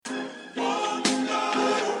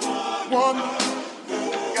one.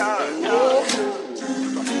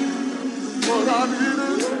 What I need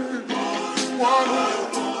is one.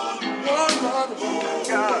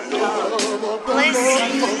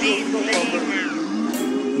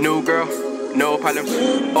 New girl, no problems.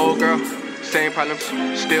 Old girl, same problems.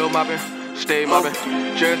 Still mobbing, stay mobbing.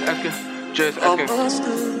 Just asking.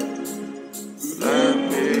 Let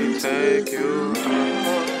me take you.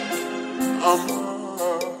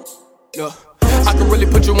 Yeah. I can really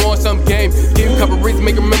put you on some game. Give you a couple reasons,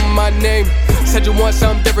 make you remember my name. Said you want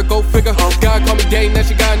something different, go figure. God call me Dane, now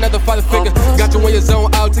she got another father figure. Got you in your zone,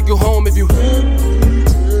 I'll take you home if you.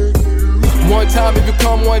 One time, if you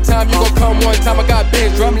come one time, you gon' come one time. I got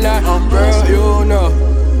bitch drum line. Girl, you know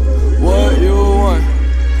what you want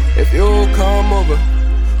if you come over.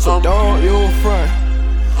 So don't you front.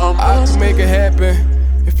 I can make it happen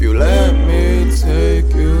if you let me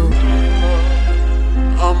take you.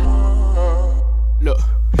 Look,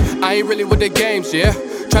 I ain't really with the games, yeah.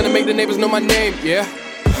 Tryna make the neighbors know my name, yeah.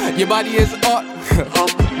 Your body is art.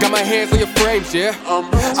 Got my hands on your frames, yeah.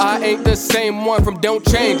 I ain't the same one from Don't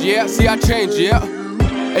Change, yeah. See, I changed, yeah.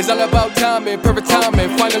 It's all about timing, perfect timing.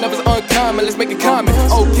 Finding love is uncommon, let's make it common.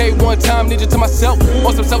 Okay, one time, need you to myself.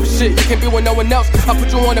 On some selfish shit, you can't be with no one else. I put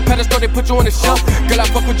you on a pedestal, they put you on the shelf. Girl, I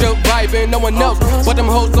fuck with your vibe and no one else. But them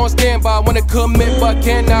hoes on standby, wanna commit, but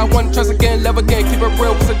can't. I wanna trust again, love again. Keep it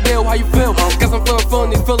real, what's the deal? How you feel? Guess I'm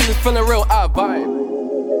feeling these feelings, feeling real. I vibe.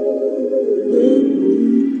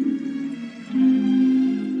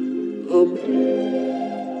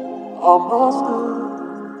 I'm asking,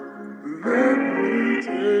 let me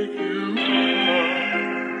take you.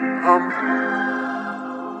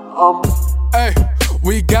 Hey,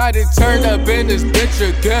 we got it turned up in this bitch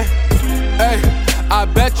again. Hey, I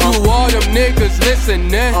bet you all them niggas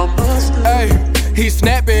listening. Hey, he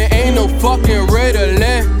snapping, ain't no fucking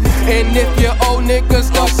riddling. And if your old niggas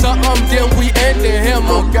start something, then we ending him.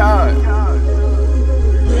 Oh God.